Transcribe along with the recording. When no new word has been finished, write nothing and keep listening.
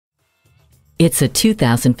It's a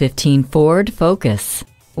 2015 Ford Focus.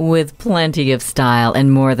 With plenty of style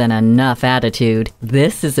and more than enough attitude,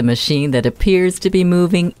 this is a machine that appears to be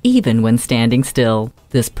moving even when standing still.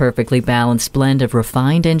 This perfectly balanced blend of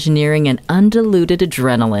refined engineering and undiluted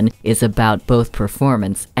adrenaline is about both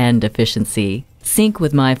performance and efficiency. Sync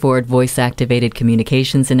with My Ford voice-activated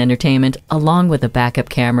communications and entertainment, along with a backup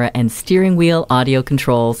camera and steering wheel audio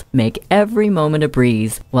controls, make every moment a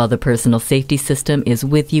breeze, while the personal safety system is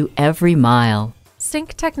with you every mile.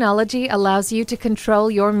 Sync technology allows you to control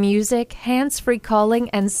your music, hands-free calling,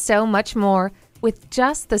 and so much more with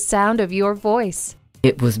just the sound of your voice.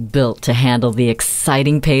 It was built to handle the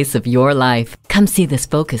exciting pace of your life. Come see this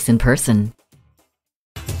Focus in person.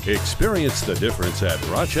 Experience the difference at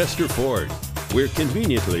Rochester Ford. We're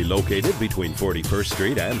conveniently located between 41st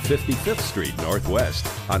Street and 55th Street Northwest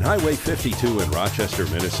on Highway 52 in Rochester,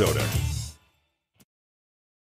 Minnesota.